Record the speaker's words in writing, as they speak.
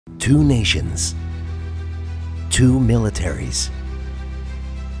Two nations, two militaries,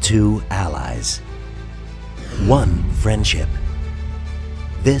 two allies, one friendship.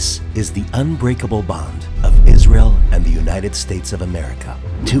 This is the unbreakable bond of Israel and the United States of America.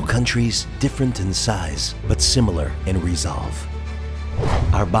 Two countries different in size, but similar in resolve.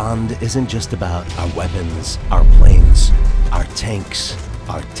 Our bond isn't just about our weapons, our planes, our tanks,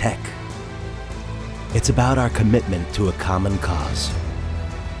 our tech. It's about our commitment to a common cause,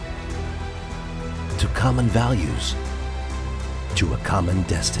 to common values, to a common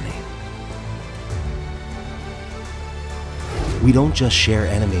destiny. We don't just share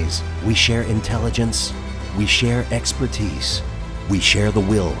enemies, we share intelligence, we share expertise, we share the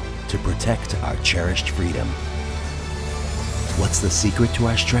will to protect our cherished freedom. What's the secret to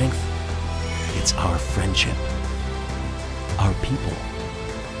our strength? It's our friendship, our people,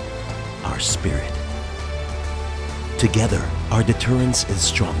 our spirit. Together, our deterrence is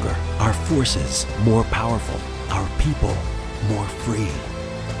stronger, our forces more powerful, our people more free.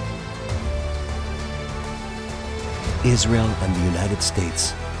 Israel and the United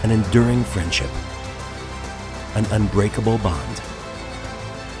States, an enduring friendship, an unbreakable bond,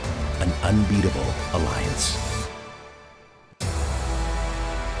 an unbeatable alliance.